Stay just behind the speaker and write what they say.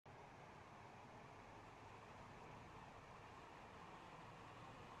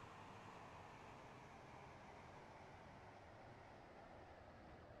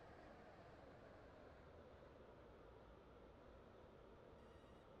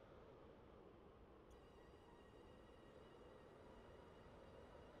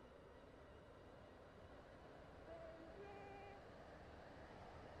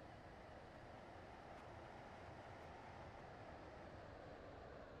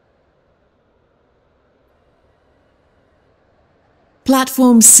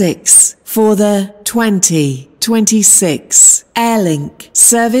Platform 6 for the 2026 Airlink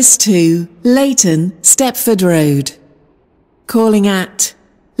service to Leighton, Stepford Road. Calling at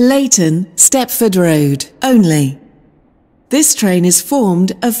Leighton, Stepford Road only. This train is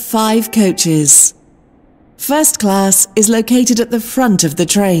formed of 5 coaches. First class is located at the front of the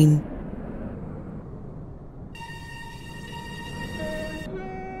train.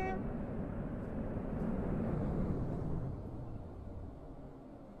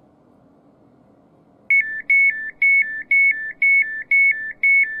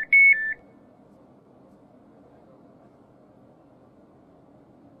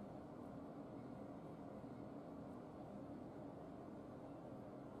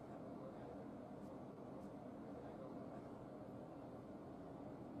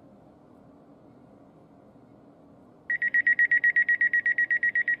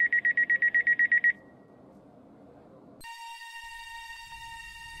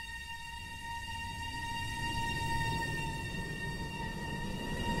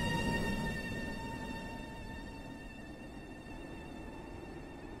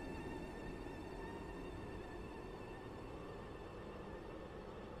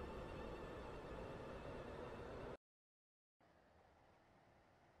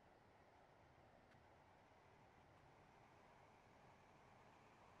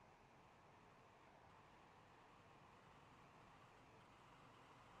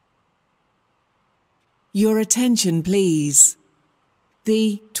 Your attention, please.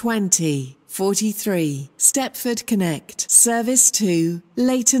 The 2043 Stepford Connect service to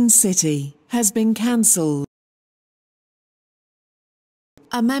Leighton City has been cancelled.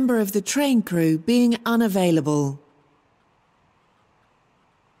 A member of the train crew being unavailable.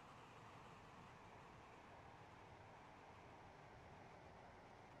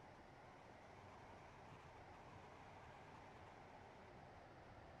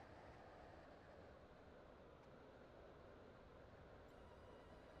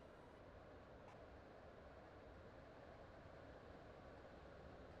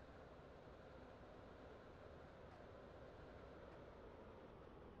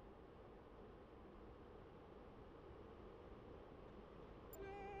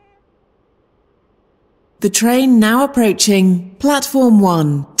 The train now approaching Platform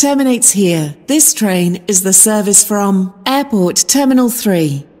 1 terminates here. This train is the service from Airport Terminal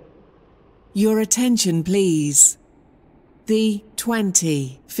 3. Your attention, please. The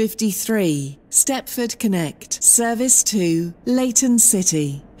 2053 Stepford Connect service to Leighton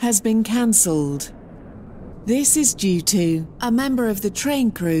City has been cancelled. This is due to a member of the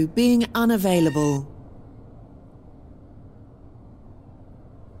train crew being unavailable.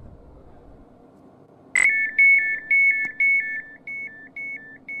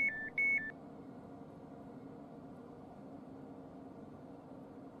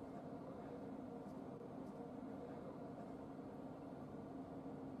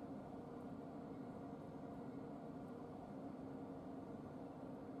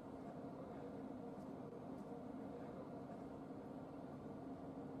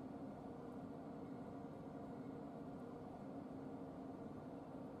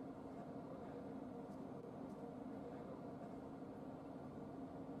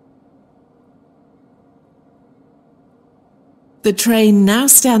 The train now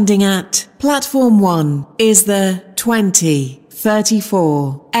standing at Platform 1 is the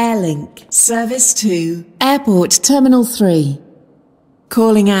 2034 Airlink service to Airport Terminal 3.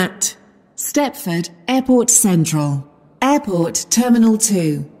 Calling at Stepford Airport Central, Airport Terminal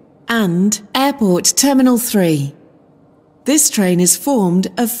 2 and Airport Terminal 3. This train is formed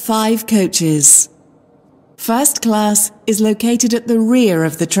of 5 coaches. First class is located at the rear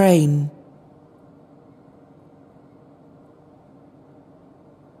of the train.